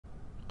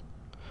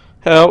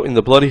How in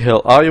the bloody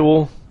hell are you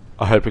all?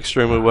 I hope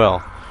extremely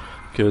well.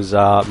 Because,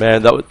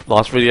 man, that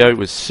last video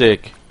was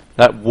sick.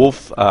 That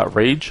wolf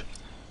rage,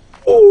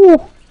 ooh,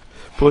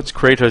 puts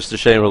Kratos to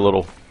shame a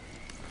little.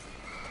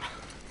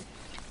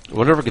 I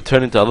wonder if it could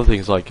turn into other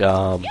things like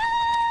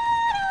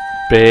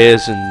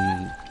bears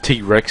and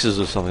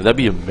T-Rexes or something. That'd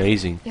be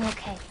amazing. You're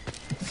okay.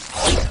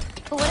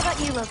 But what about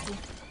you, Loki?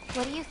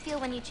 What do you feel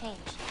when you change?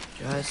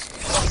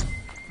 Just...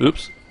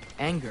 Oops.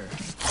 anger.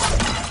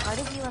 Part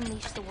of you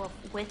unleash the wolf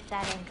with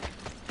that anger.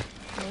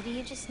 Maybe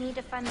you just need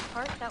to find the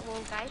part that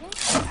will guide it?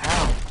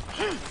 How?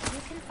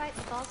 You can fight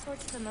with all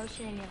sorts of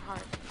emotion in your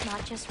heart,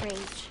 not just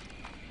rage.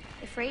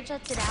 If rage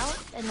lets it out,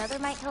 another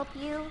might help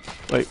you...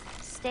 Wait.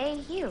 Stay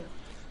you.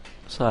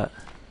 What's that?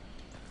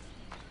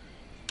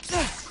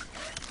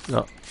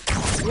 No.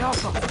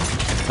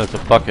 That's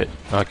a bucket.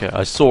 Okay,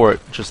 I saw it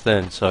just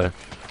then, so...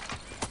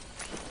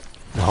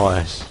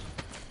 Nice.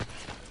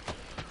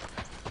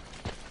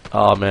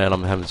 Oh man,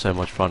 I'm having so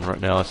much fun right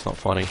now, it's not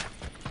funny.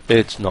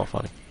 It's not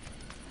funny.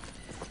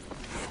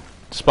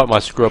 Despite my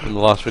screw up in the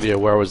last video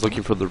where I was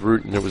looking for the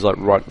root and it was like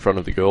right in front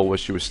of the girl where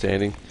she was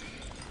standing.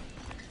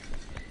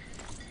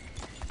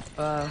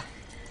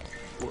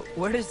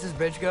 Where does this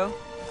bridge go?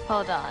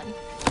 Hold on.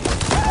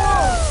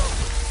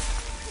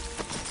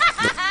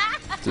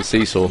 It's a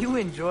seesaw. You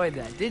enjoyed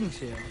that, didn't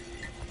you?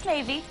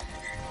 Maybe.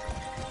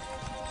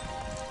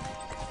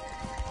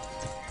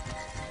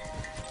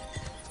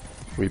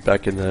 We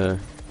back in the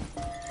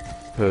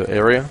her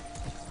area?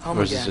 Home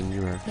Or is this a again.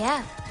 new area?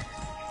 Yeah.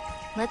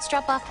 Let's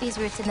drop off these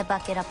roots in the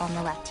bucket up on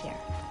the left here.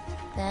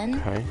 Then,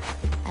 Okay.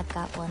 I've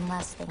got one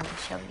last thing to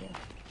show you.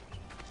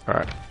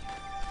 Alright.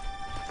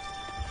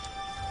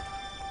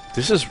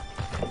 This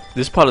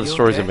part of the You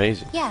story is okay?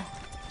 amazing. Yeah,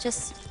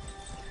 just...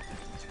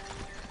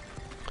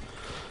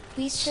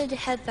 We should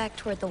head back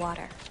toward the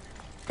water.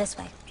 This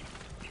way.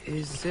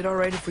 Is it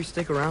alright if we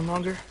stick around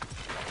longer?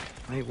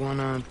 Might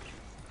wanna,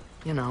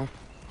 you know,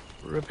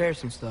 repair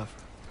some stuff.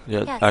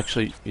 Yeah, Yes.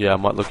 actually, yeah, I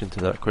might look into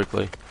that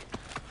quickly.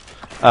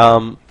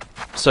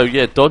 So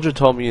yeah, Dodger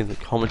told me in the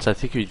comments, I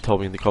think he told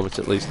me in the comments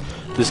at least,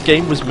 this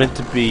game was meant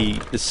to be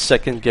the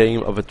second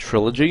game of a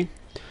trilogy.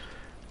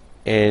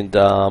 And,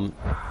 oh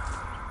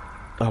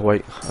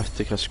wait, I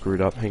think I screwed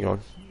up, hang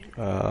on.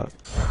 I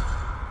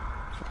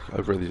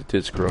really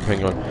did screw up,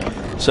 hang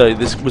on. So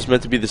this was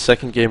meant to be the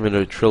second game in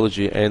a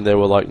trilogy, and they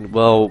were like,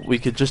 well, we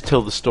could just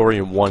tell the story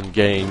in one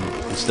game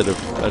instead of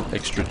an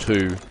extra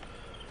two.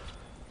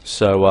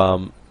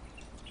 So,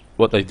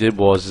 what they did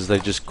was they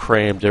just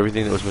crammed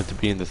everything that was meant to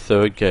be in the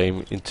third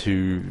game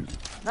into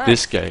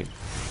this game.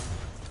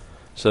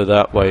 So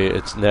that way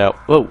it's now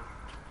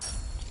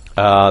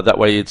that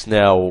way it's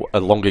now a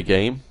longer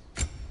game.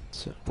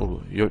 So,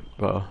 you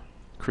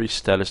increase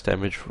status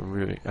damage from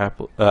removing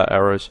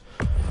arrows.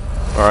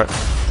 All right.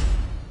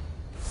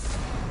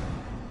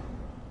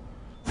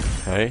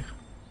 Okay.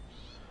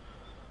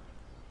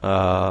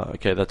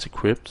 Okay, that's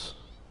equipped.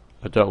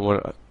 I don't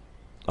want.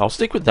 I'll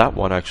stick with that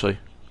one actually.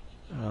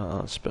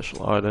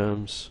 Special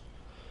items.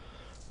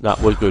 Nah,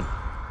 we're good.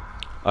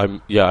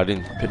 Yeah, I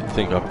didn't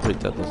think I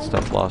picked that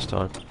stuff last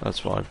time. That's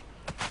fine.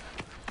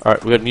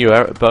 Alright, we got a new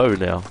bow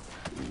now.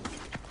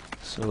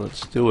 So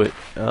let's do it.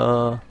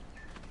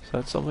 Is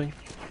that something?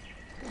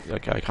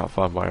 Okay, I can't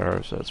find my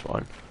arrows, so that's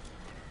fine.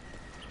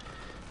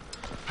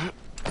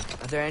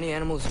 Are there any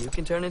animals you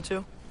can turn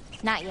into?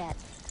 Not yet.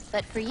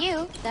 But for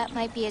you, that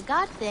might be a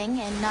god thing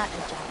and not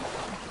a giant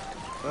thing.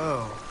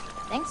 Oh,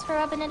 Thanks for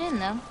rubbing it in,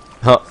 though.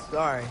 Huh.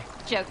 sorry.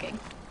 Joking.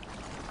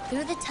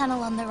 Through the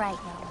tunnel on the right,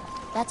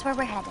 Noah. That's where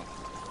we're headed.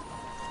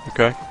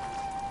 Okay.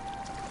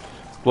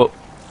 Well,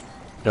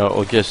 no,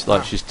 I guess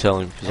like she's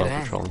telling because I'm Hey.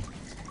 controlling.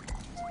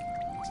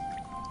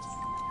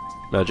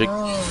 Magic.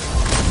 I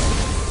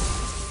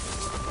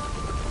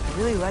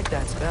really like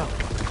that spell.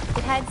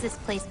 It hides this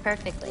place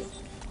perfectly.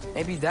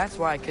 Maybe that's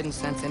why I couldn't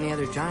sense any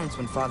other giants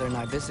when Father and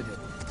I visited.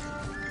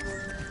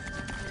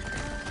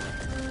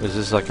 Is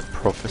this like a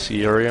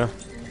prophecy area?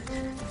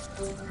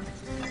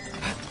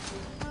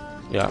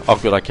 Yeah, oh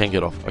good, I can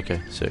get off. Okay,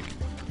 sick.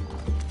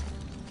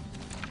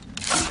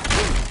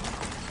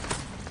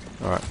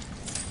 Alright.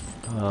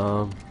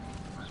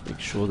 Let's make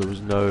sure there was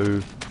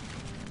no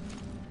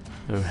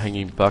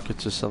hanging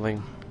buckets or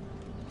something.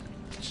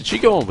 Did she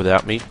go on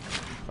without me?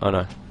 Oh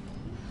no.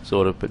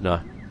 Sort of, but no.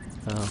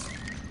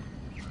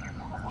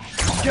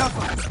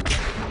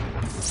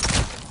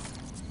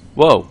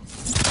 Whoa!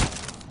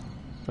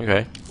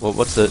 Okay, well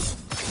what's it?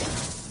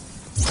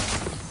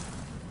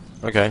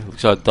 Okay,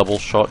 looks like a double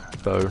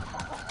shot bow.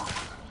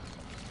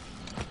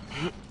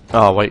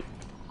 Oh wait,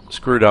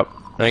 screwed up.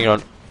 Hang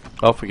on,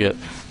 I'll forget.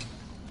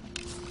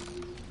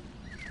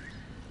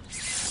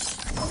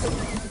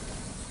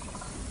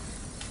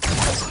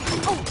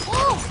 Oh,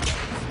 whoa!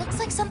 Looks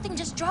like something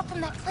just dropped from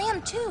that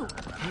clam, too.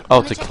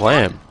 Oh, it's a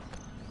clam.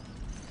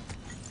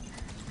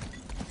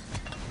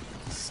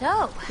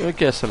 So, I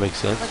guess that makes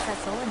sense. what's that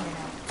soul in your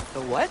knife?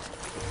 The what?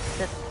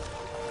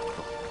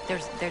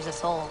 There's a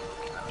soul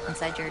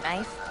inside your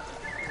knife.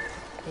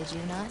 Did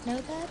you not know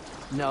that?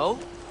 No.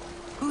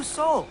 Whose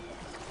soul?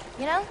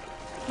 You know,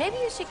 Maybe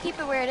you should keep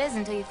it where it is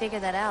until you figure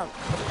that out.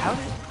 How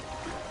did...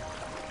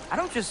 I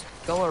don't just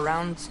go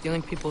around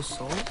stealing people's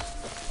souls.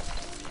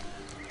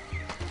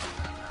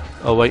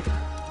 Oh wait.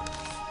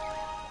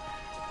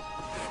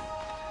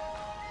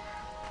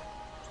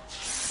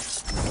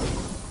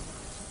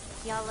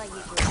 Y'all let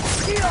you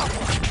do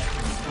it.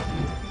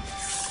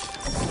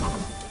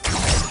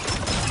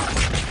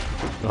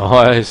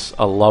 Nice.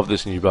 I love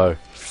this new bow.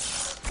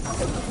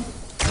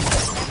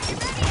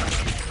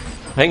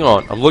 Hang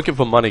on. I'm looking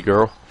for money,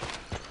 girl.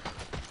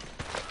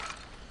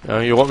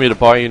 You want me to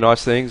buy you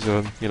nice things,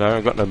 and you know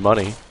I've got no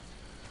money.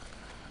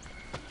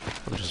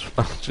 I'm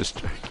just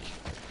joking.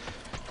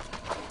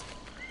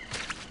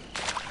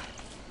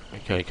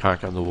 Okay, can't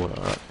go in the water.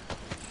 All right.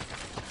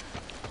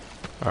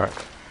 All right.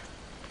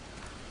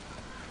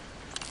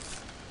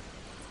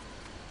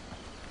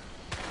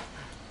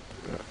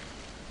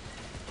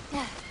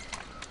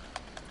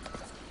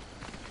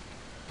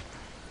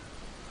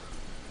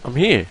 I'm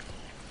here.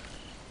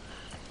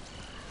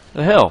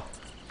 The hell?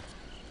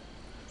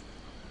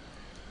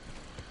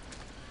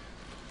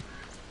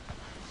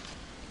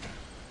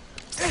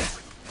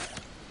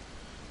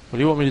 What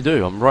do you want me to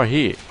do? I'm right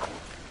here.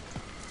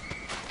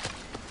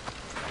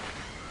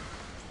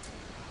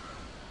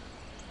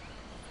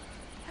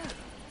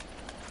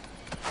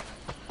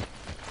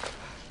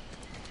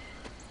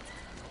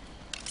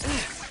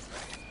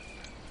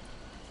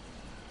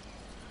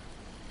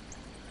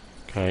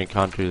 Okay,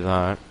 can't do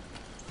that.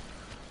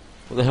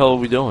 What the hell are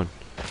we doing?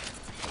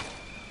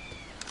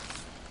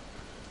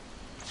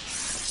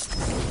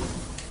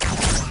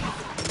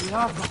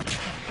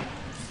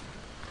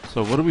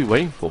 So what are we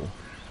waiting for?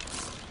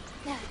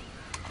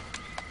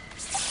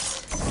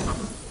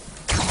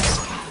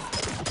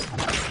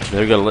 Now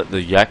we gotta let the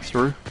yak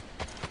through.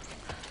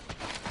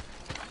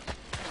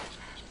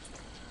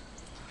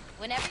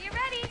 Whenever you're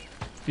ready.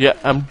 Yeah,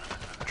 I'm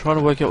trying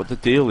to work out what the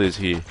deal is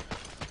here.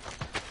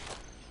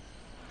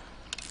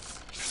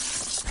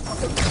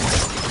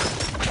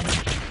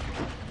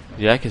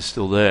 The yak is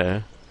still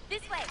there.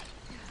 This way.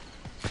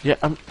 Yeah,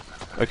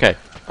 okay,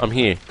 I'm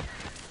here.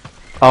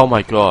 Oh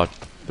my god.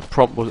 The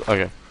prompt was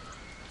okay.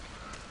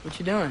 What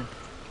you doing?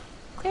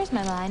 Clears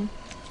my mind.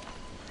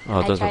 Oh,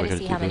 it I doesn't try look to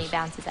like see I how do many this.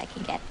 bounces I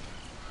can get.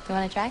 Do you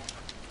want to try?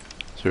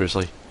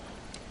 Seriously.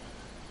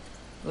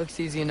 Looks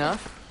easy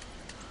enough.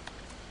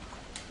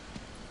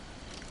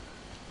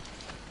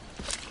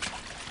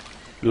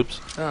 Oops.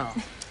 Oh.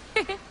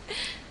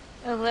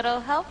 A little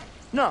help?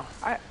 No,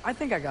 I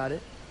think I got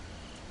it.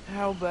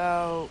 How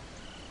about...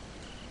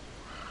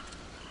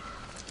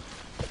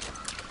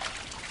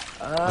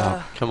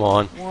 Oh, come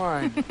on.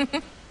 One.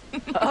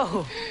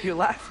 Oh, you're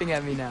laughing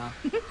at me now.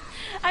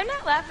 I'm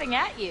not laughing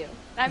at you.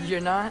 I'm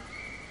You're not?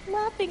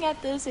 laughing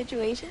at the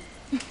situation.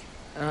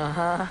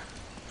 Uh-huh.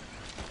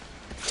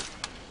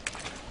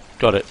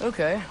 Got it.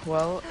 Okay,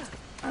 well,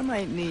 I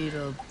might need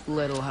a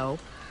little help.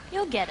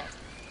 You'll get it.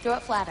 Throw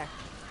it flatter.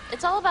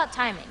 It's all about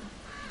timing.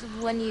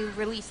 When you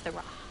release the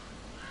rock.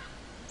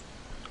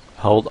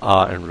 Hold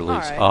R and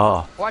release Alright.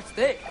 R. Watch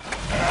this.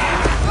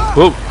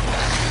 Whoa!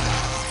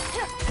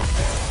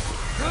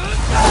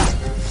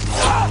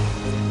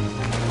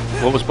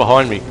 What was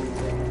behind me?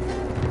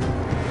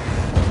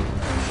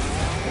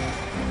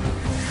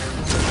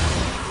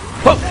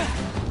 Whoa!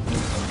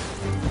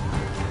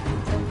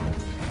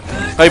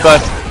 Hey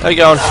bud, how you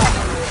going?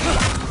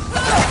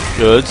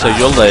 Good, so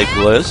you're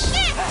legless.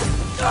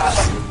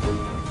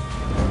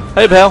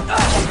 Hey pal.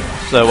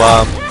 So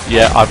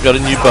yeah, I've got a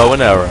new bow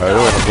and arrow, and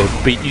I'm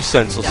gonna beat you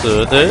senseless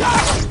with it.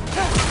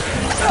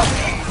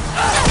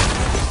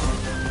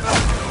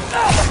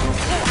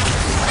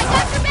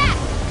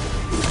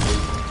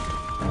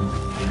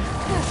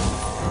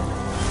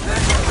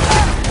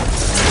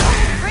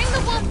 Bring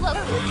the wolf loaf,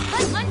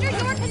 but under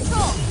your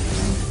control.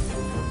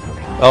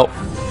 Oh,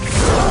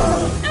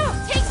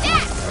 Take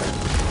that!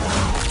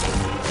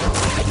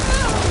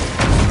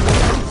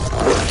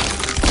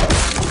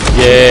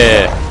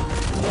 yeah.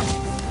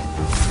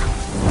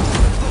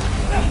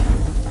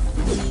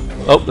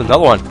 Oh, another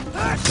one.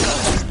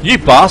 You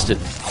bastard.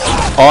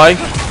 I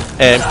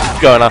am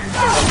gonna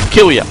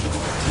kill you.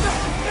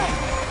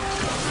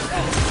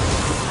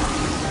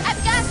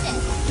 I've got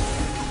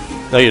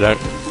this. No, you don't.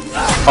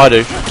 I do.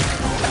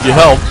 You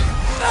help.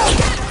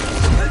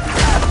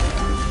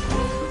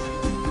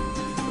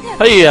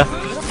 Hey,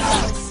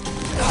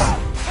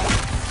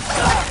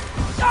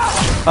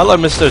 hello,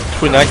 Mr.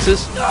 Twin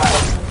Axes.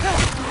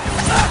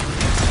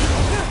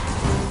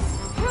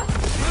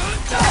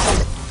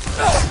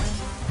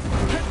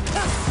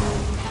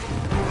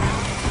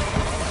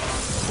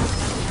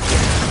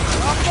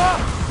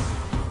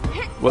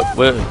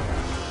 Where?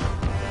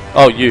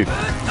 Oh, you.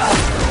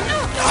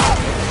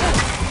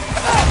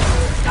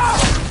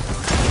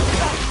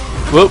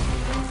 Whoop.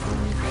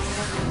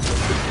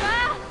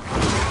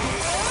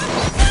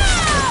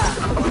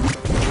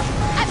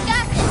 I've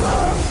got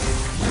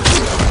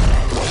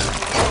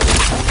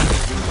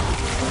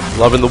this.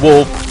 Loving the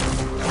wolf.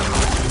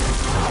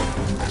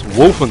 It's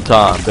wolfing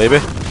time, baby.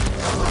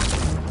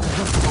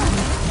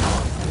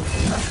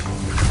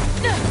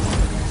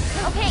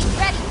 Okay,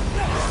 ready.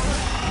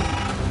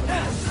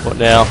 What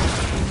now?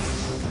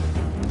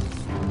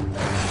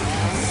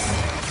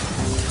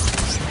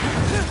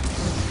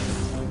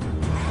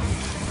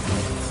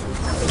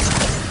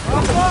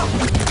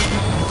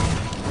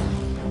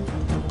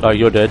 Oh,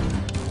 you're dead.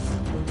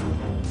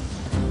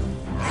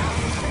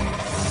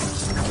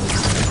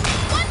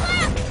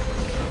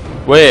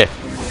 Where?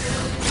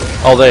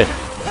 Oh, there.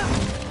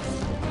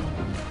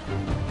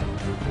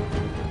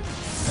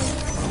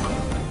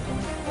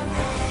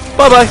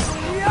 Bye-bye.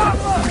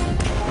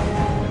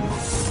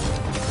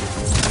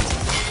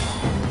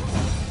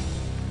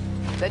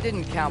 That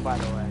didn't count, by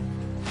the way.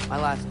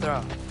 My last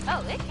throw.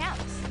 Oh, it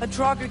counts. A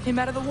trogger came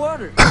out of the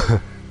water.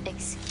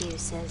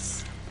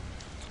 Excuses.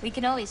 We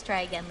can always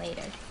try again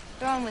later.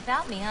 Throwing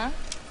without me, huh?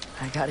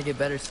 I gotta get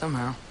better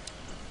somehow.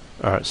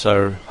 Alright,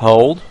 so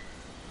hold.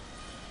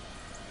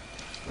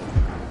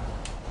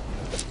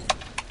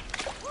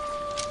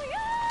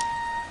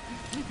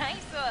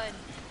 Nice one.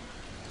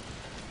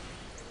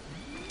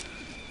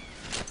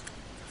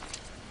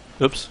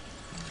 Oops.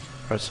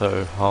 Alright,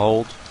 so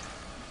hold.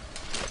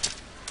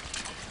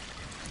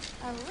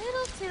 A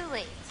little too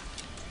late.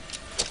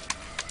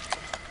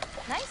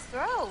 Nice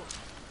throw.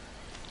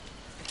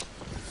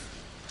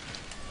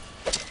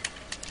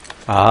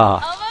 Ah,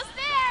 Almost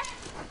there.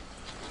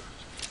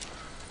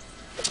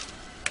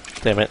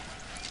 damn it.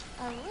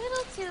 A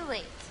little too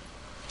late.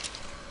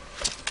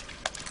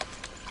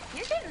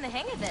 You're getting the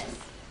hang of this.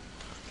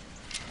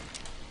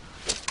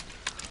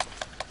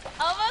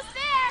 Almost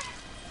there.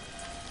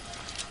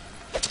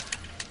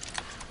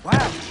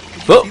 Wow.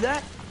 Did Oh. you see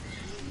that?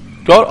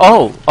 God,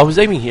 oh, I was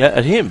aiming here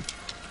at him.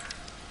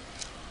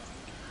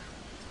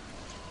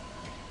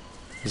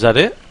 Is that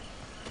it?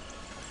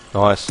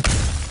 Nice.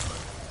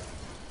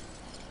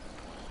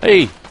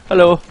 Hey,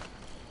 hello.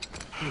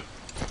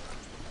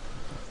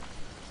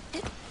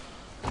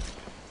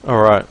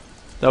 Alright,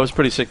 that was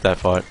pretty sick, that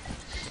fight.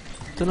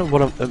 Don't know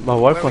what my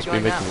wife Where are we must be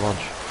going making now? lunch.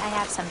 I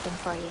have something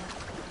for you.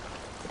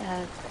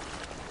 A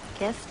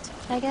gift,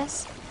 I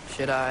guess?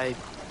 Should I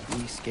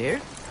be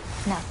scared?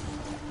 No.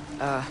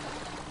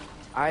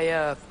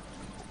 I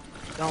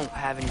don't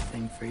have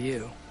anything for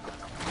you.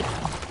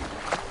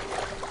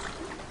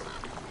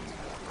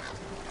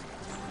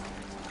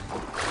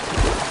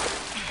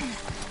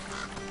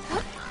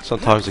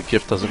 Sometimes a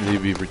gift doesn't need to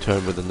be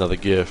returned with another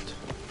gift.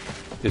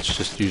 It's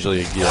just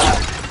usually a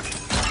gift.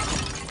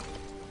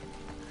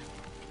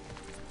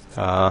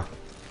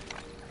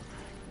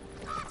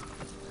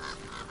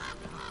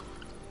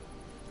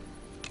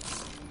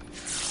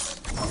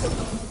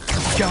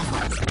 Jump.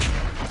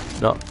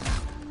 No.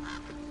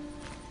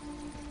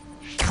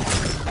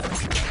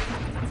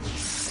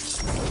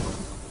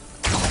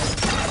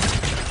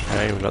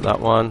 Okay, we got that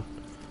one.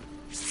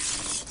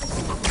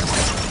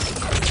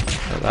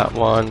 Got that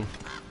one.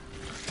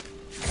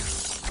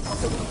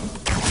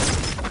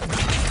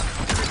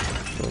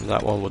 And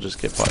that one will just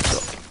get by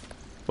itself.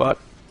 But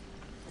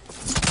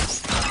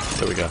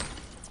there we go.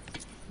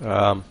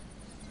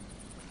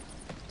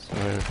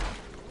 So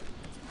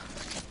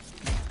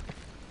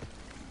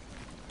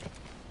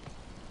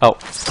oh,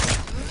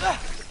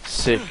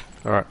 sick.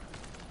 All right.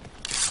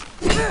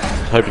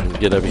 Hoping to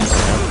get everything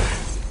out.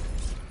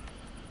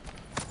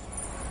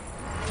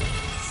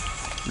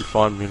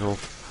 Refined mineral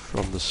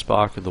from the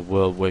spark of the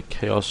world where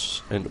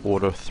chaos and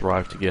order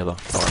thrive together.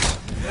 Nice.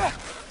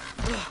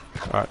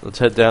 Alright, let's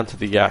head down to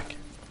the yak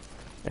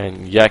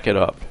and yak it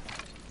up.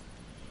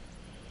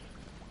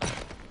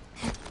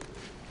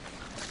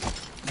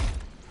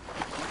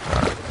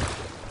 Alright.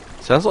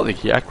 Sounds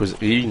like the yak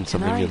was eating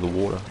something in the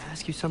water. Can I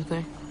ask you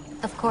something?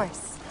 Of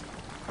course.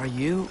 Are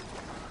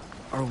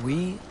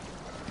we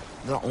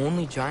the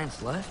only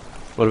giants left?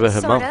 What about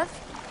her Sort mum?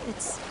 of.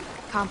 It's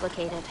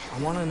complicated.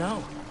 I want to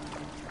know.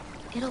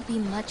 It'll be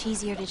much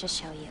easier to just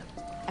show you.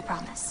 I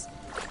promise.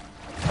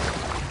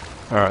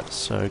 Alright,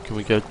 so can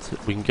we go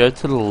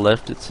to the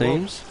left, it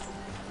seems?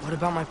 What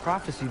about my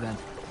prophecy then?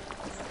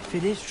 If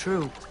it is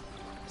true,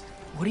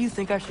 what do you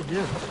think I should do?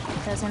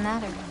 It doesn't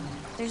matter.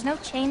 There's no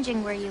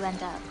changing where you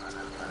end up.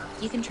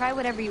 You can try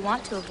whatever you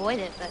want to avoid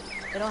it, but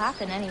it'll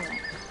happen anyway.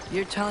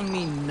 You're telling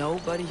me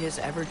nobody has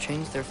ever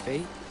changed their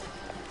fate?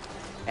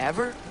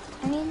 Ever?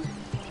 I mean,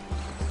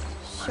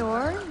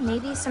 sure,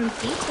 maybe some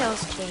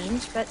details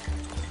change, but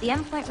the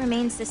endpoint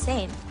remains the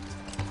same.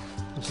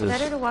 What's Better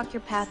this? to walk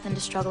your path than to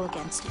struggle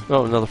against it.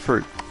 Oh, another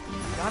fruit.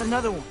 Got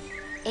another one.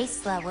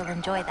 Aisla will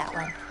enjoy that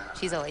one.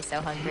 She's always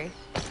so hungry.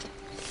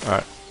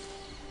 Alright.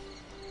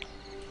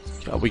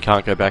 We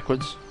can't go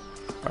backwards.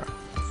 Alright.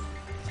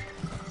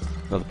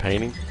 Another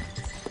painting.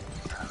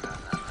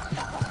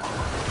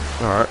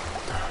 Alright.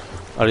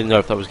 I didn't know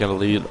if that was going to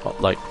lead,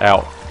 like,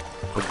 out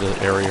of the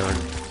area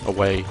and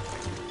away.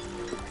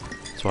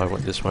 So I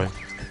went this way.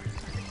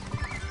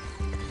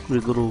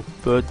 Weird little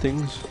bird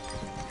things.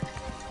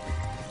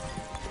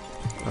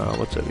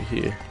 What's over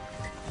here?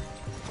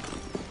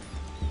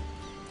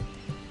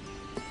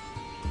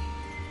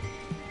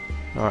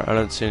 Alright, I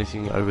don't see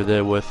anything over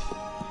there worth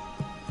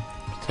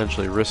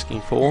potentially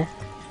risking for.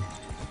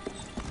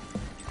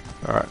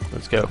 Alright,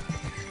 let's go.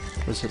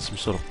 Is that some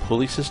sort of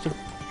pulley system?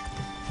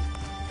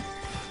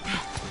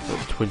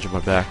 twinge in my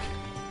back.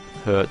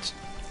 Hurts.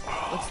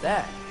 What's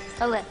that?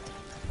 A lift.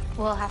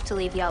 We'll have to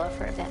leave Yellow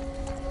for a bit.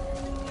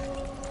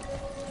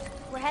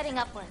 We're heading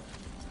upward.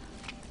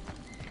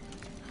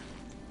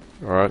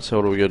 Alright, so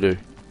what are we gonna do?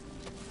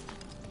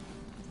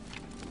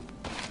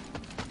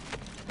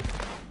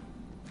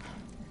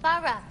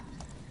 Farah!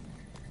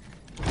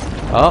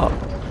 Oh.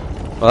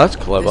 Well, that's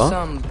clever.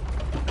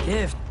 This,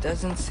 gift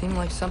doesn't seem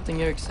like something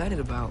you're excited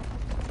about.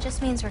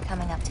 Just means we're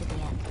coming up to the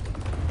end.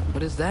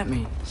 What does that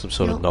mean? Some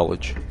sort of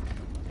knowledge.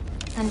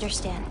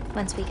 Understand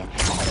once we get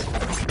there.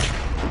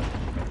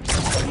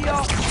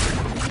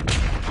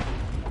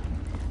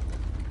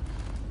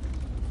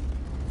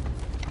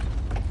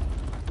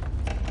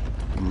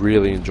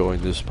 Really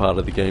enjoying this part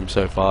of the game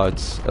so far.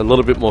 It's a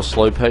little bit more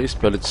slow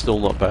paced, but it's still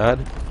not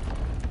bad.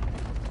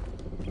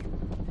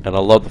 And I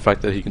love the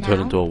fact that he can turn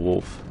Now? into a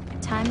wolf.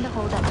 Time to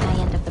hold up my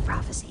end of the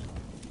prophecy.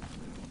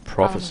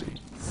 Prophecy.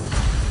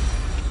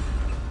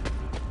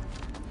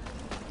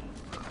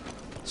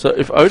 So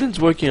if Odin's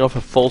working off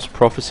a false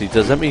prophecy,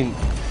 does that mean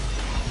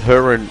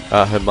her and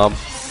her mum?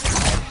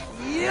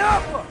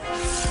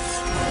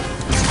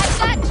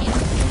 I got you!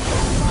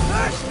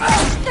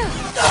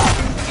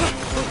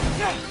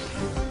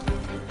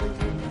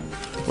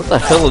 What the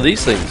hell are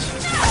these things?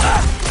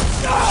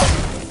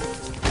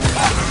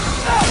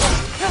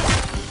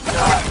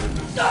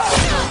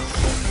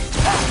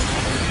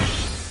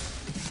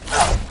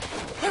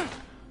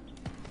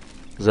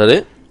 Is that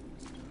it?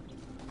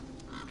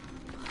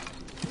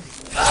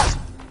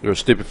 You're a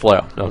stupid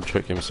flower. No, I'm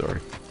joking, I'm sorry.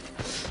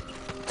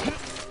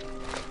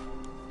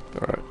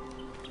 Alright.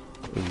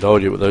 I have no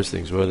idea what those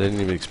things were. They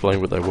didn't even explain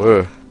what they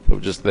were. They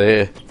were just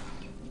there.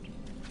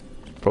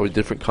 Probably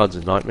different kinds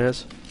of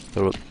nightmares.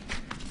 They were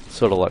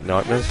sort of like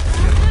nightmares.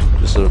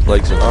 Just sort of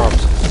legs and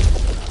arms.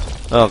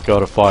 Oh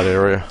god, a fight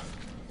area.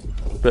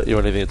 Bet you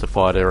anything it's a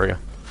fight area.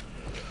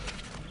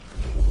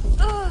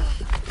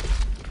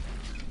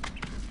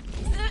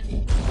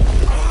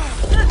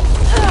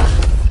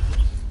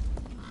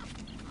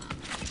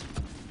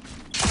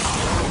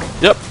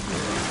 Yep.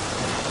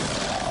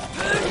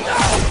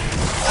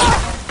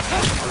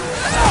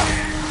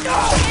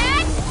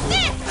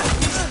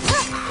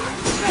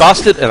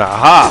 Busted and a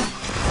half.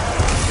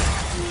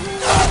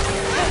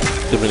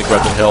 Didn't really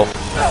grab the health.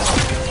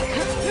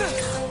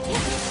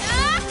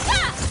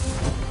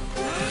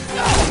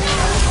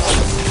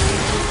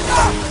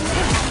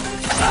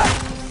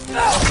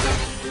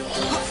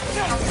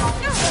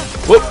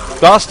 Whoop,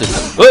 bastard.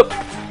 Whoop.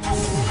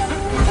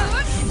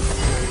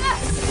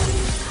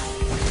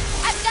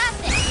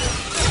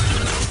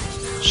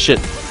 Shit,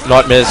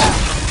 nightmares.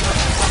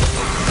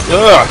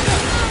 Ugh.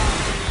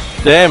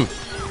 Damn.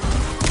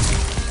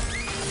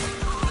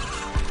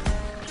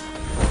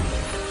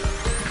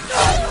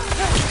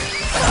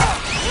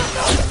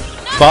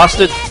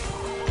 Bastard.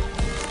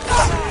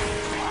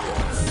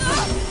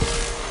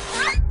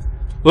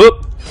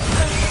 Whoop.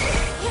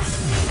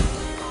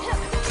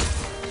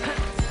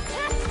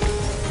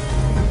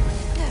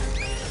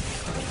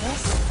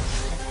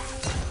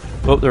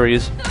 Oh, there he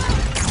is.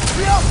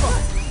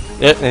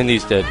 Yeah, and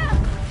he's dead.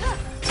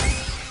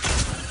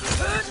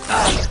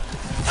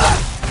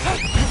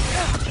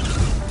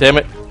 Damn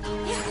it.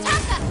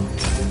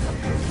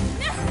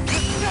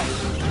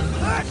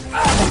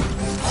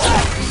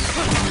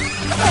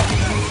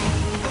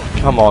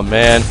 Come on,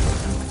 man.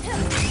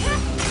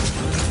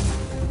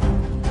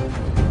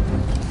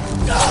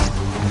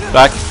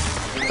 Back.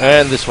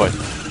 And this way.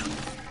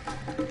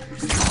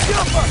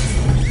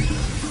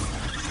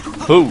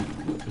 Ooh.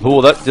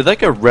 Ooh, did that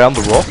go round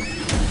the rock?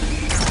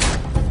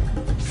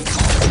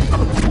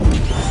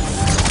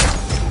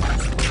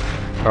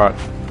 Alright,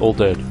 all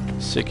dead.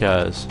 Sick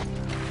as.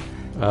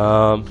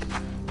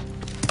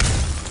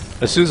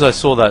 As soon as I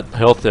saw that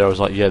health there, I was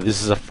like, yeah,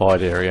 this is a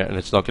fight area, and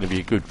it's not going to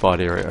be a good fight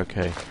area.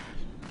 Okay.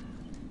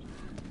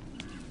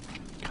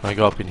 Can I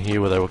go up in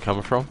here where they were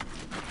coming from?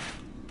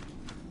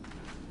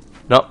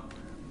 No.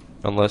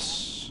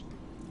 Unless...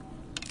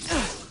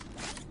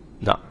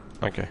 No.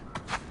 Okay.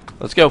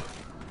 Let's go.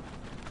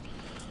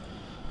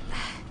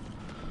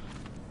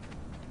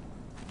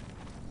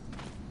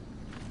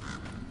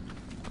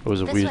 There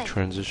was a This weird way.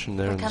 transition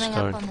there We're in the coming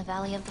stone. up on the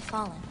Valley of the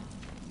Fallen.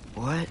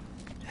 What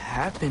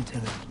happened to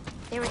them?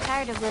 They were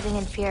tired of living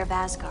in fear of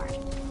Asgard,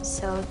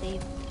 so they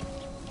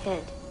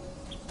hid.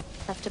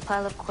 Left a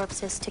pile of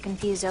corpses to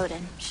confuse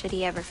Odin, should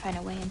he ever find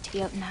a way into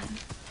Jotunheim.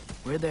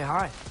 Where'd they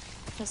hide?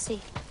 We'll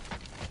see.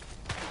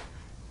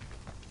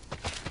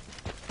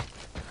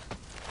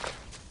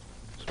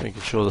 Just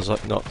making sure there's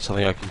like not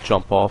something I can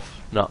jump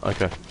off. No,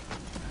 okay.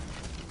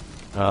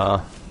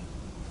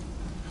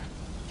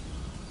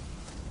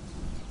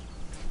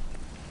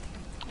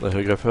 Let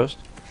her go first.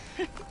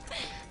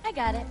 I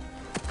got it.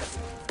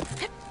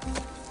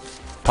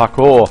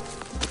 Parkour.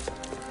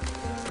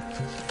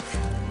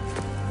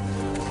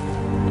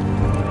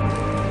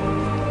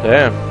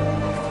 Damn.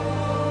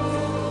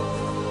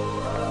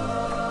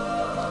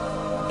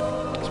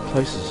 This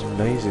place is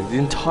amazing. The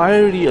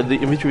entirety of the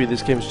imagery of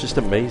this game is just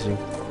amazing.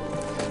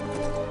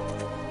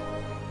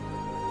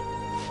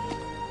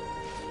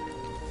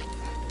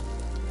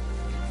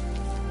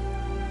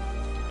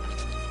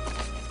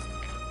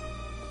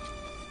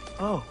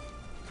 Oh,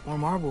 more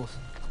marbles.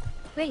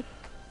 Wait,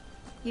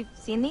 you've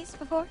seen these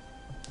before?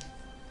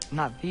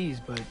 Not these,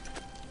 but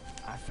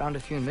I found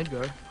a few in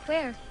Midgard.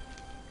 Where?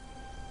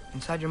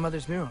 Inside your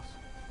mother's murals.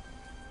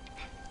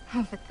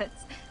 Oh, but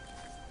that's...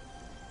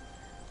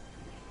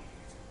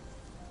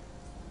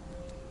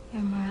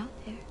 There are more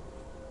out there.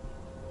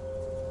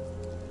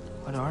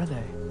 What are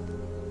they?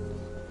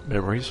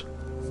 Memories.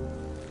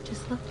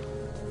 Just look.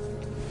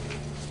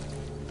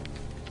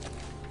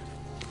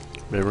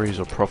 Memories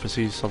or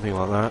prophecies, something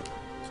like that.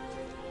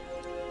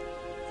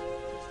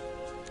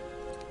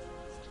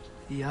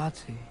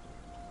 Yahtzee.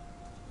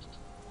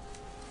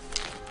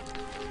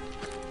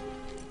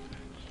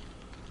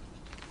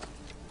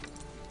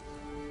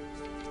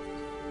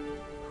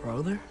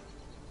 Brother?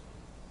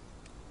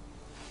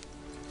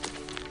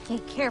 Hey,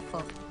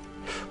 careful.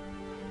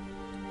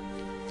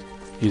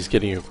 He's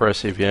getting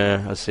aggressive,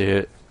 yeah, I see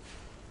it.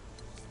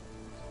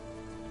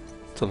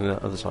 It's on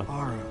the other side.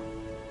 Borrow.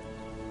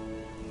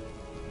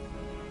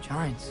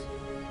 Giants.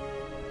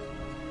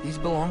 These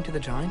belong to the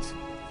giants?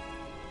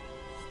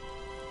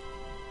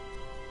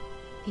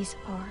 These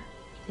are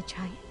the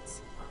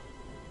giants.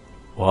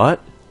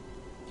 What?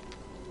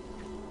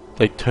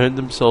 They turned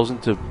themselves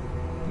into They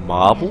had a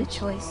marbles?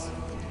 choice.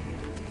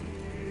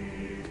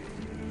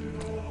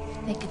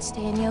 They could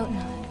stay in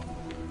Jotunheim,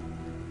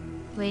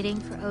 waiting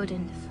for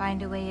Odin to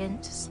find a way in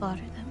to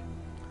slaughter them.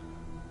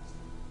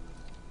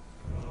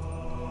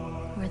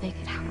 Or they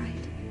could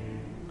hide.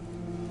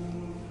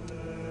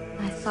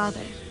 My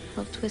father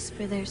helped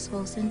whisper their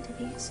souls into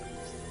these.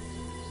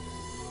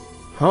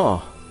 Huh.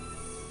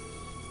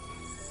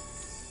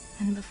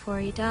 And before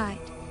he died,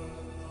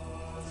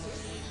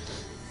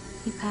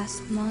 he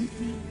passed them on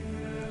to me.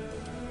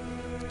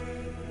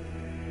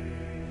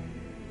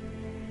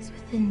 It's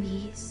within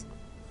these.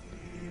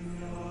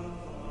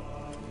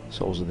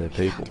 Souls of their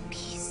people. Found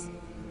peace.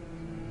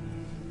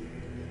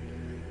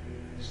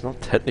 It's not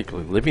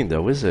technically living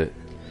though, is it?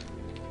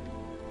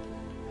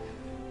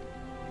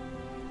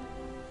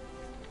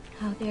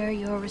 Now they're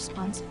your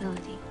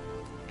responsibility.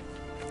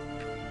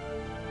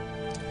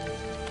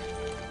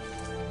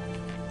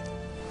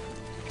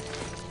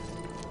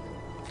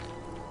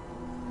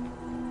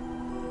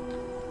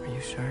 Are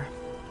you sure?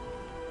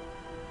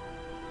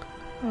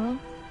 Well,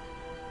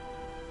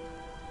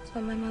 that's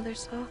what my mother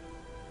saw.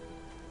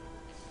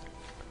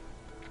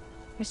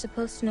 You're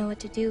supposed to know what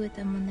to do with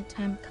them when the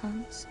time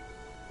comes.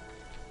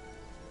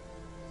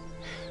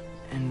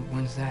 And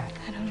when's that?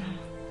 I don't know.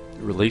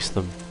 Release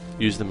them.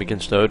 Use them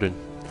against Odin.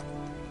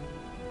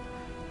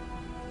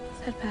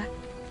 Let's head back.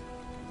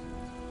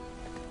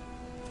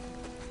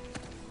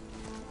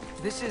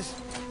 This is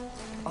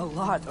a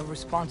lot of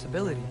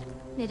responsibility.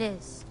 It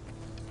is.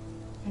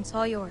 And it's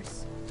all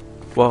yours.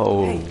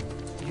 Whoa. Hey,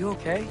 you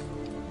okay?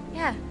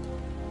 Yeah.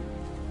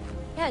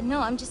 Yeah, no,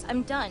 I'm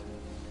done.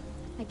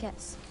 I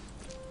guess.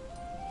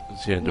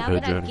 It's the end Now of her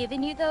that I've journey.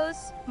 given you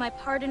those, my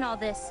part in all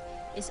this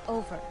is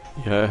over.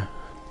 Yeah.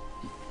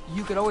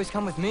 You could always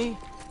come with me.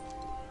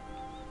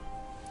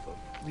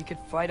 We could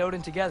fight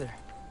Odin together.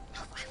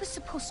 If I was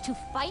supposed to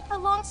fight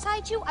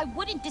alongside you, I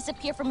wouldn't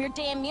disappear from your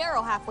damn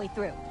mural halfway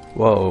through.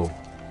 Whoa.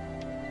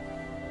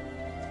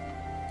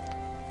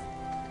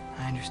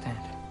 I understand.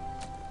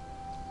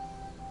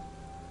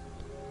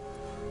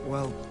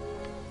 Well,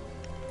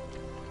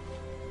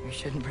 we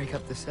shouldn't break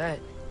up the set.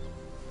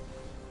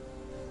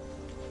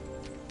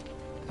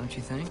 Don't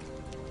you think?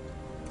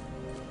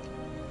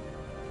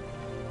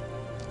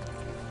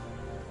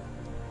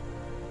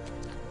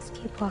 Let's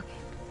keep walking.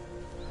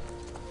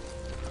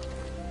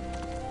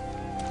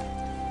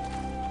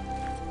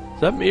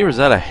 Is that me or is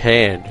that a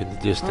hand in the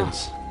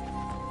distance?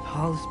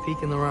 Tallest peak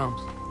in the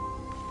realms.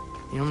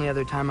 The only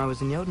other time I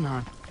was in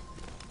Jotunheim,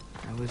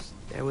 I was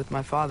there with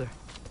my father.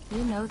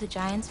 You know the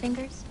giant's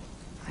fingers?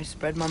 I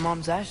spread my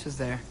mom's ashes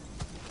there.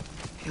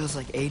 Feels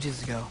like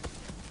ages ago.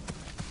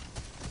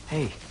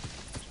 Hey,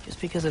 just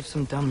because of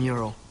some dumb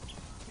mural,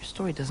 your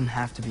story doesn't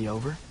have to be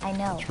over. I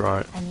know. That's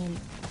right. I mean,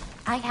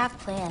 I have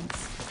plans.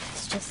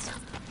 It's just...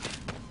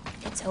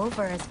 It's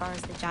over as far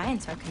as the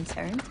giants are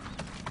concerned.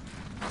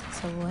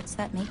 So what's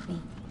that make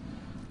me?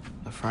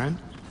 A friend?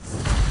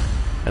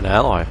 An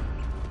ally.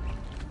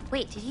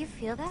 Wait, did you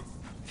feel that?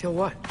 Feel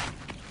what?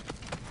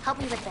 Help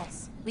me with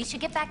this. We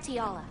should get back to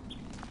Yala.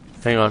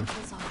 Hang on.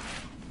 Close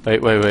off.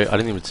 Wait. I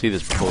didn't even see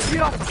this before.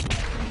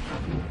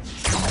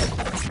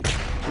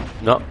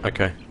 No,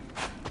 okay.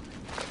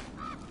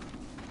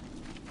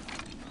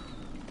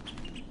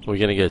 We're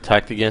gonna get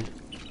attacked again?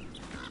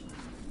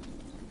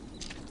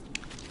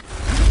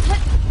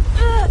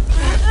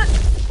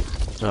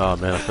 Oh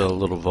man, I feel a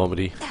little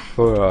vomity.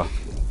 Not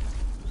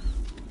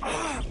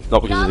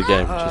because of the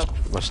game, just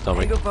my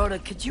stomach.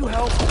 Boda, could you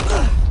help?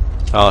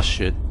 Oh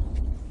shit.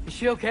 Is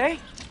she okay?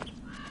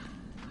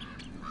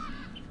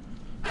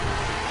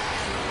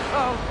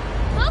 Oh,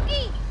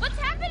 Loki! What's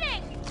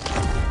happening?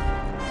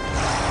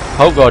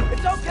 Oh god.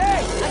 it's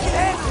okay. I can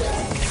handle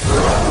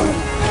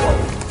it.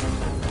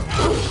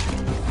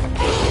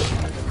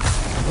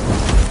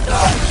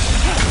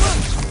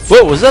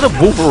 Whoa, was that a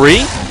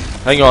Wolverine?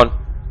 Hang on.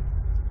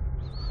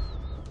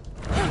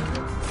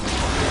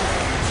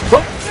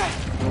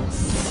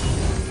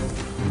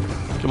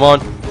 Come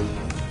on.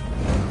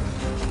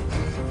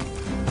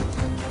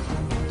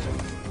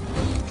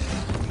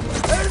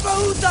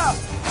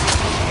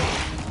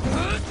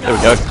 There we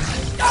go.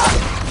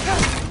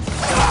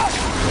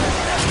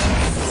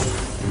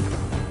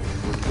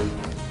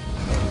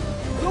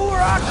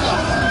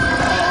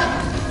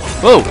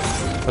 Whoa,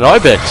 an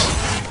ibex.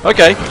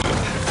 Okay.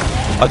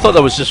 I thought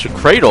that was just for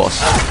Kratos.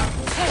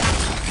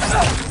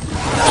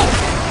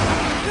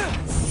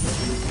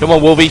 Come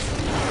on, Wolvie.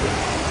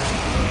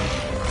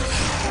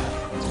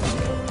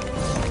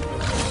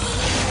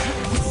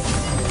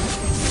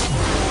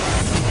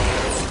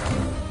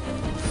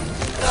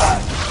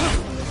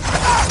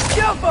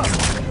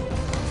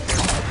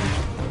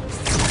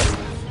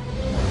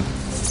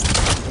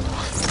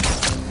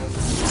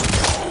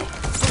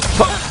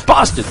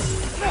 Bastard!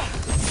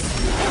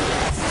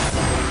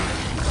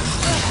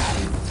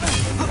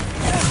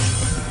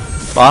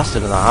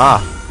 Bastard and a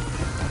half.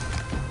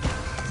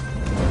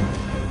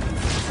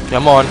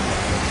 Come on.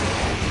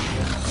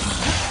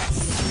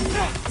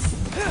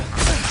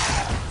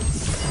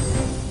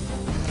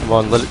 Come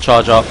on, let it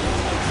charge up.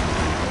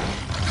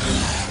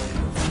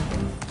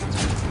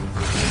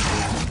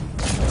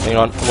 Hang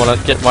on, I want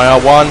to get my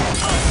R1.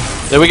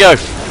 There we go.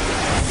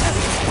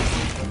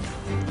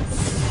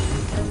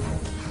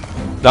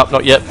 Nope,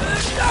 not yet.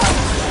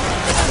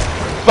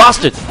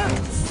 Bastard!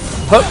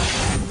 Hup,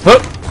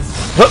 hup,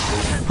 hup,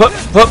 hup,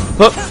 hup,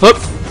 hup, hup.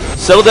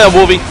 Settle down,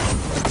 Wolvie.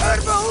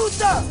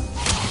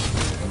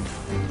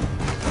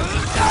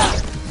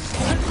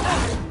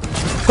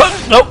 Hup,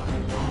 nope.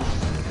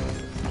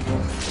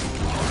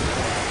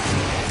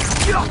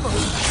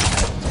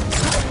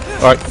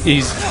 Alright,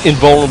 he's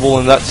invulnerable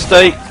in that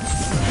state.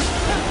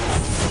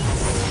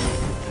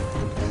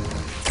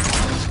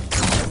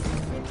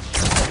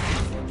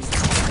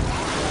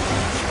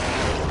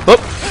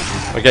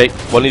 Okay,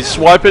 when he's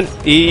swiping,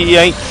 he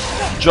ain't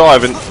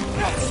jiving.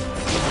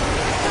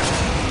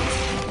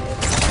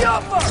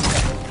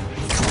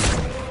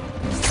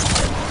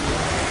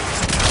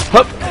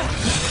 Hup.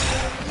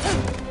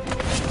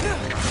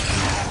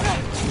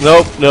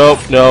 Nope, nope,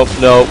 nope,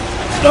 nope,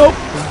 nope.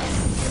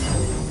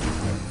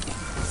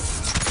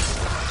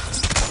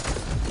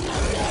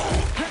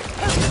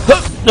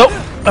 Hup, nope.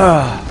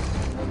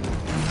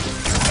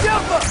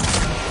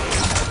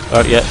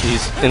 Oh yeah,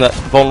 he's in that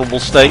vulnerable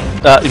state.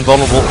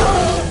 Invulnerable.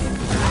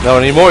 No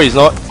anymore, he's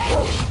not.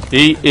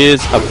 He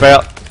is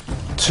about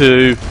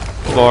to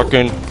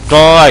fucking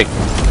die.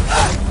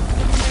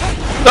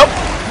 Nope.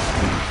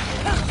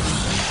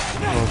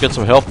 I'll get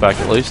some health back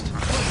at least.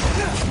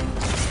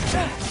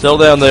 Settle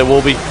down there,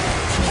 Wolvie.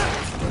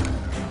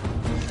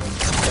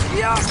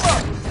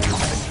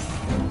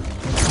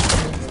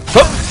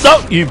 Oh,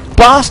 no, you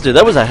bastard!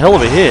 That was a hell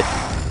of a hit.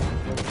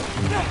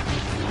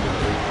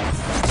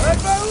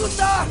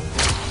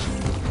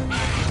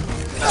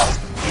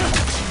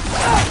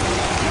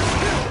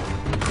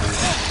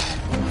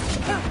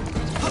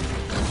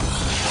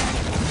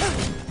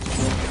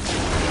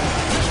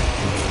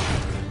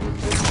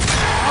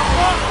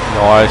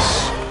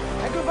 Nice.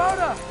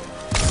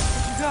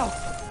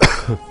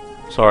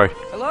 Sorry.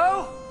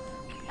 Hello?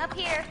 Up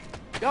here.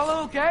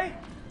 Y'all okay?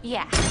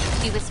 Yeah,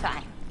 she was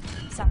fine.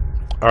 So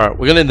Alright,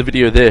 we're gonna end the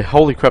video there.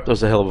 Holy crap, that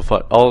was a hell of a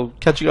fight. I'll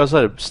catch you guys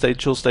later. Stay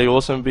chill, stay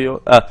awesome,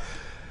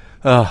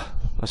 I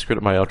screwed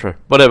up my outro.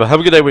 Whatever, have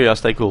a good day where you are,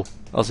 stay cool.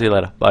 I'll see you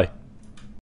later. Bye.